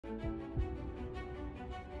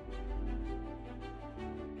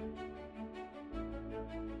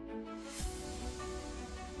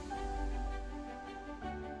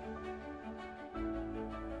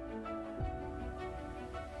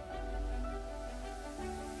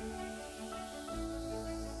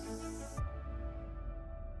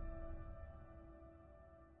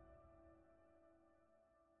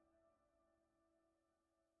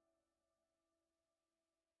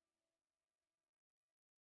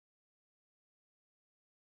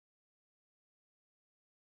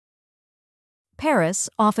Paris,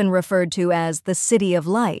 often referred to as the City of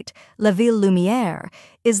Light, La Ville Lumière,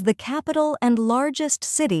 is the capital and largest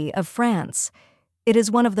city of France. It is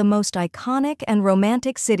one of the most iconic and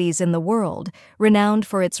romantic cities in the world, renowned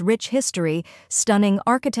for its rich history, stunning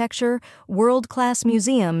architecture, world-class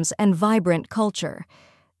museums, and vibrant culture.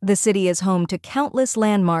 The city is home to countless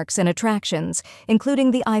landmarks and attractions, including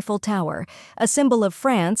the Eiffel Tower, a symbol of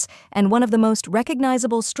France and one of the most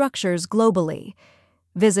recognizable structures globally.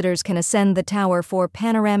 Visitors can ascend the tower for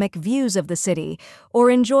panoramic views of the city or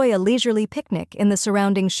enjoy a leisurely picnic in the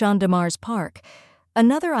surrounding Champ de Mars Park.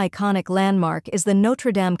 Another iconic landmark is the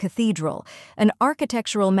Notre Dame Cathedral, an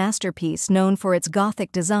architectural masterpiece known for its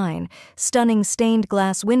Gothic design, stunning stained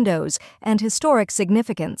glass windows, and historic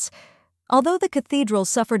significance. Although the cathedral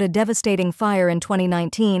suffered a devastating fire in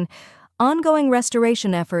 2019, ongoing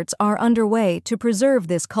restoration efforts are underway to preserve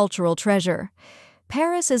this cultural treasure.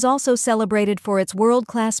 Paris is also celebrated for its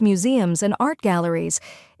world-class museums and art galleries,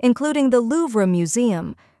 including the Louvre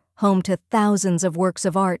Museum, home to thousands of works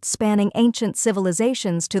of art spanning ancient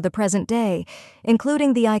civilizations to the present day,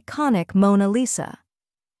 including the iconic Mona Lisa.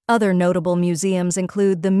 Other notable museums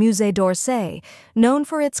include the Musée d'Orsay, known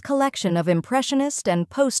for its collection of Impressionist and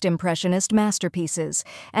Post-Impressionist masterpieces,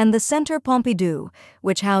 and the Centre Pompidou,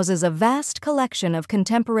 which houses a vast collection of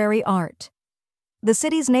contemporary art. The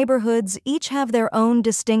city's neighborhoods each have their own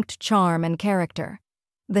distinct charm and character.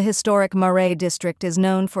 The historic Marais district is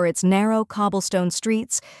known for its narrow cobblestone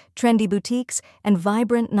streets, trendy boutiques, and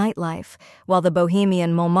vibrant nightlife, while the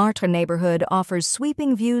bohemian Montmartre neighborhood offers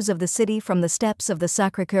sweeping views of the city from the steps of the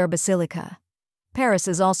Sacré-Cœur Basilica. Paris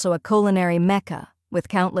is also a culinary mecca, with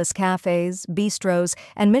countless cafes, bistros,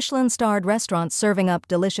 and Michelin-starred restaurants serving up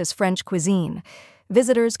delicious French cuisine.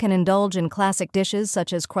 Visitors can indulge in classic dishes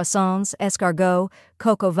such as croissants, escargots,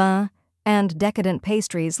 coq au vin, and decadent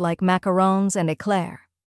pastries like macarons and éclairs.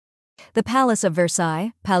 The Palace of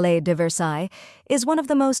Versailles, Palais de Versailles, is one of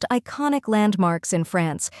the most iconic landmarks in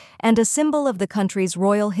France and a symbol of the country's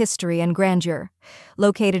royal history and grandeur.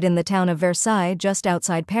 Located in the town of Versailles, just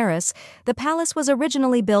outside Paris, the palace was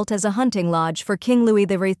originally built as a hunting lodge for King Louis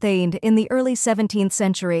XIII in the early 17th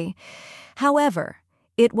century. However,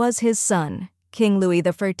 it was his son, King Louis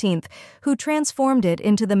XIV, who transformed it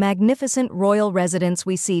into the magnificent royal residence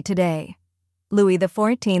we see today. Louis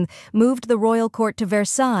XIV moved the royal court to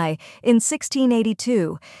Versailles in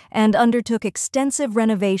 1682 and undertook extensive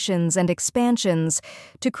renovations and expansions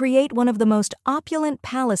to create one of the most opulent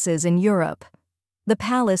palaces in Europe. The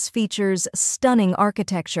palace features stunning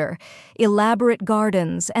architecture, elaborate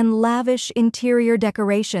gardens, and lavish interior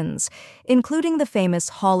decorations, including the famous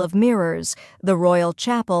Hall of Mirrors, the Royal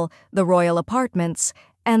Chapel, the Royal Apartments,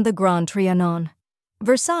 and the Grand Trianon.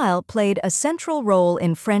 Versailles played a central role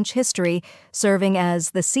in French history, serving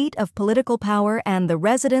as the seat of political power and the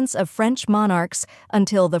residence of French monarchs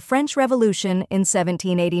until the French Revolution in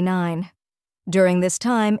 1789. During this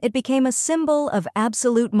time, it became a symbol of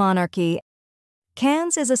absolute monarchy.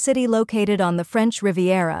 Cannes is a city located on the French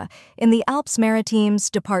Riviera in the Alpes-Maritimes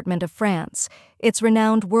department of France. It's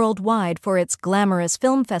renowned worldwide for its glamorous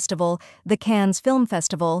film festival, the Cannes Film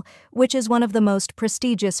Festival, which is one of the most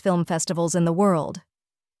prestigious film festivals in the world.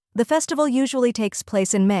 The festival usually takes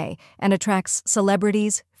place in May and attracts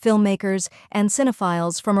celebrities, filmmakers, and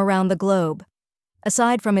cinephiles from around the globe.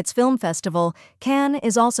 Aside from its film festival, Cannes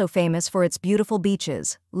is also famous for its beautiful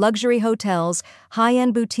beaches, luxury hotels,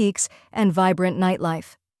 high-end boutiques, and vibrant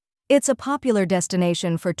nightlife. It's a popular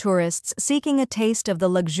destination for tourists seeking a taste of the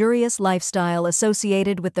luxurious lifestyle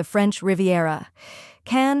associated with the French Riviera.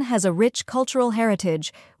 Cannes has a rich cultural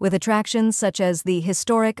heritage, with attractions such as the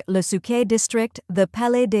historic Le Souquet district, the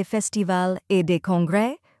Palais des Festivals et des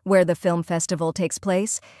Congrès, where the film festival takes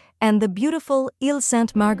place, and the beautiful Île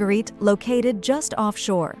Sainte-Marguerite located just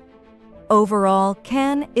offshore. Overall,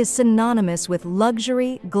 Cannes is synonymous with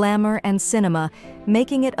luxury, glamour, and cinema,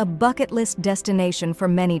 making it a bucket list destination for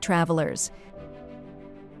many travelers.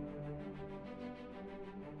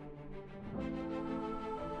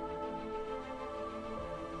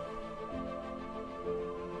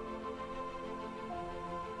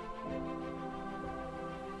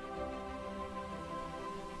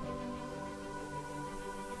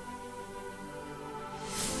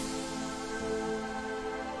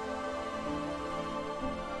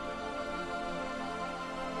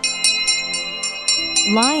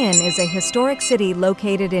 Lyon is a historic city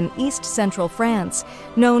located in east-central France,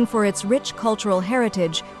 known for its rich cultural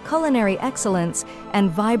heritage, culinary excellence,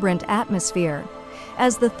 and vibrant atmosphere.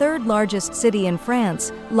 As the third-largest city in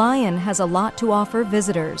France, Lyon has a lot to offer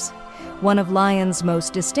visitors. One of Lyon's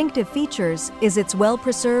most distinctive features is its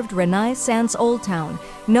well-preserved Renaissance Old Town,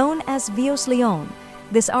 known as Vieux Lyon.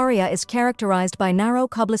 This area is characterized by narrow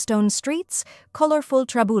cobblestone streets, colorful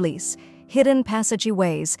traboulis, hidden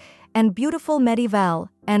passageways, and beautiful medieval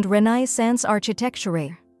and Renaissance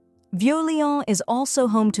architecture. Vieux-Lyon is also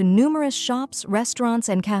home to numerous shops, restaurants,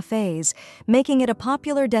 and cafes, making it a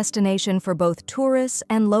popular destination for both tourists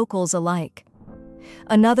and locals alike.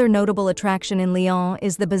 Another notable attraction in Lyon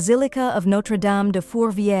is the Basilica of Notre-Dame de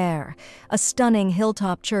Fourvière, a stunning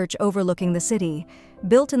hilltop church overlooking the city.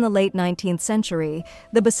 Built in the late 19th century,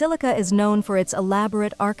 the basilica is known for its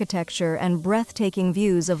elaborate architecture and breathtaking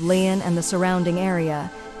views of Lyon and the surrounding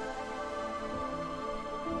area.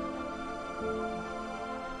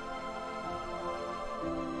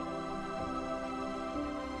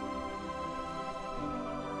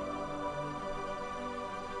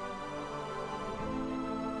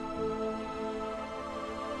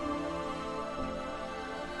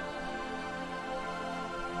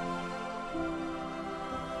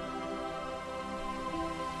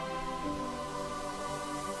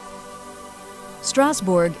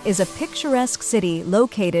 Strasbourg is a picturesque city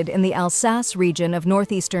located in the Alsace region of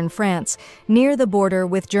northeastern France, near the border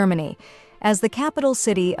with Germany. As the capital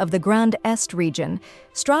city of the Grand Est region,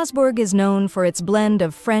 Strasbourg is known for its blend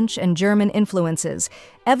of French and German influences,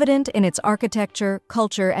 evident in its architecture,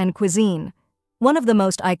 culture, and cuisine. One of the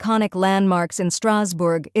most iconic landmarks in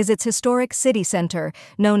Strasbourg is its historic city center,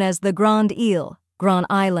 known as the Grande Île, Grand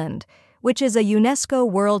Island, which is a UNESCO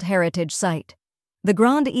World Heritage Site. The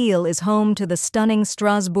Grande Île is home to the stunning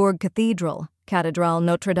Strasbourg Cathedral, Cathédrale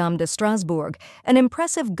Notre-Dame de Strasbourg, an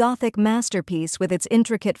impressive Gothic masterpiece with its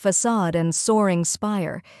intricate facade and soaring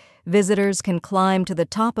spire. Visitors can climb to the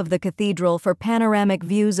top of the cathedral for panoramic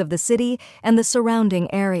views of the city and the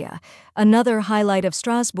surrounding area. Another highlight of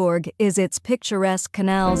Strasbourg is its picturesque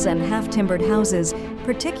canals and half-timbered houses,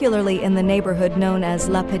 particularly in the neighborhood known as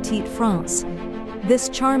La Petite France. This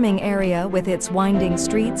charming area, with its winding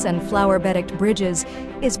streets and flower-bedecked bridges,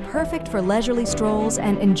 is perfect for leisurely strolls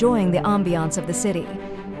and enjoying the ambiance of the city.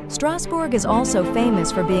 Strasbourg is also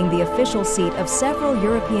famous for being the official seat of several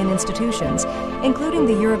European institutions, including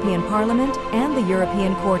the European Parliament and the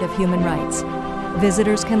European Court of Human Rights.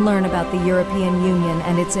 Visitors can learn about the European Union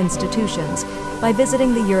and its institutions by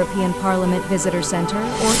visiting the European Parliament Visitor Center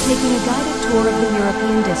or taking a guided tour of the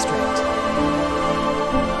European District.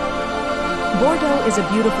 Bordeaux is a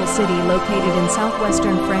beautiful city located in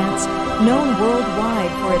southwestern France, known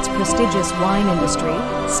worldwide for its prestigious wine industry,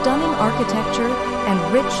 stunning architecture, and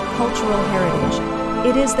rich cultural heritage.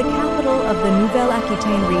 It is the capital of the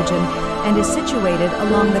Nouvelle-Aquitaine region and is situated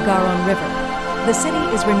along the Garonne River. The city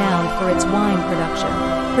is renowned for its wine production,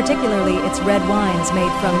 particularly its red wines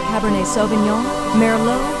made from Cabernet Sauvignon,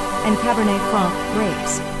 Merlot, and Cabernet Franc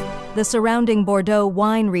grapes. The surrounding Bordeaux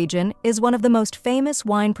wine region is one of the most famous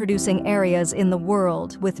wine-producing areas in the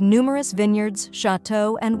world, with numerous vineyards,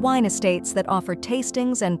 chateaux, and wine estates that offer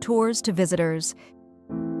tastings and tours to visitors.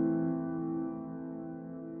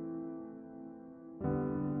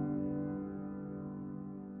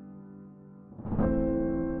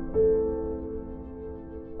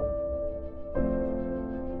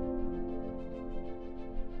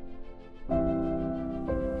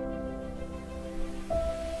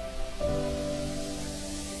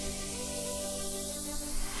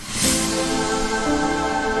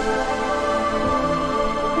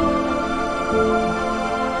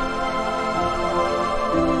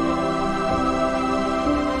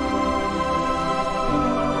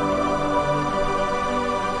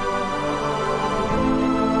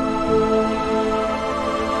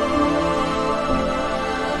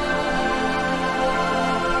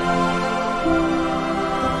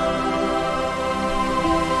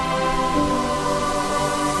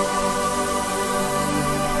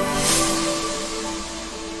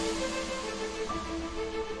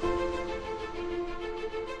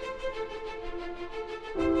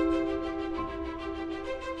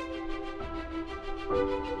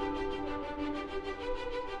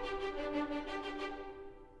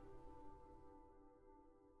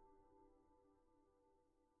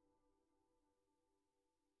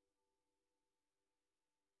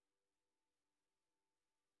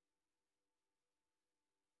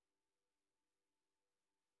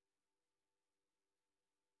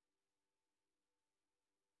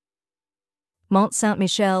 Mont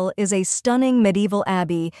Saint-Michel is a stunning medieval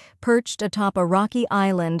abbey perched atop a rocky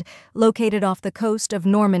island located off the coast of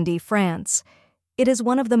Normandy, France. It is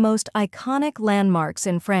one of the most iconic landmarks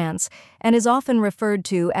in France and is often referred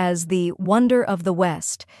to as the Wonder of the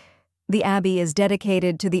West. The abbey is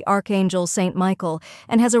dedicated to the Archangel Saint Michael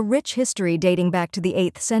and has a rich history dating back to the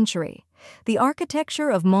 8th century. The architecture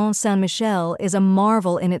of Mont Saint-Michel is a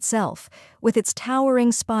marvel in itself, with its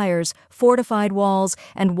towering spires, fortified walls,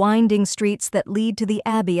 and winding streets that lead to the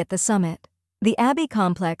abbey at the summit. The abbey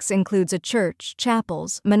complex includes a church,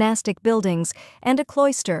 chapels, monastic buildings, and a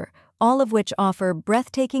cloister, all of which offer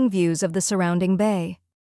breathtaking views of the surrounding bay.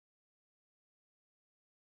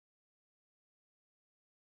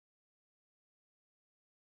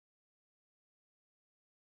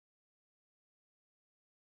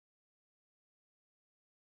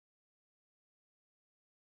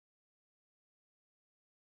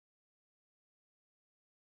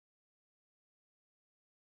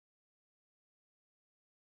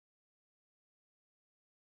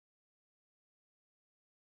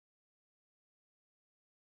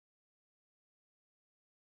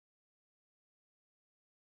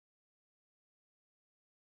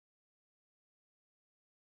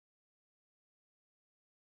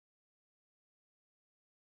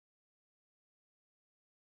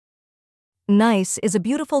 Nice is a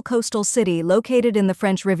beautiful coastal city located in the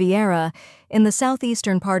French Riviera, in the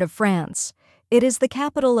southeastern part of France. It is the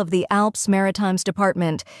capital of the Alpes-Maritimes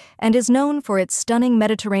department and is known for its stunning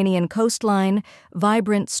Mediterranean coastline,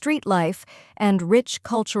 vibrant street life, and rich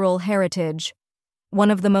cultural heritage.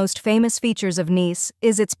 One of the most famous features of Nice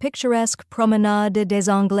is its picturesque Promenade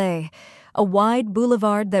des Anglais, a wide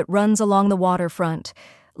boulevard that runs along the waterfront.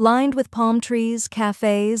 Lined with palm trees,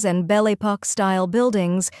 cafes, and Belle Époque-style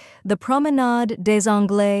buildings, the Promenade des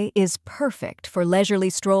Anglais is perfect for leisurely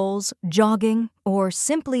strolls, jogging, or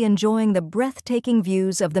simply enjoying the breathtaking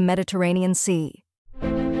views of the Mediterranean Sea.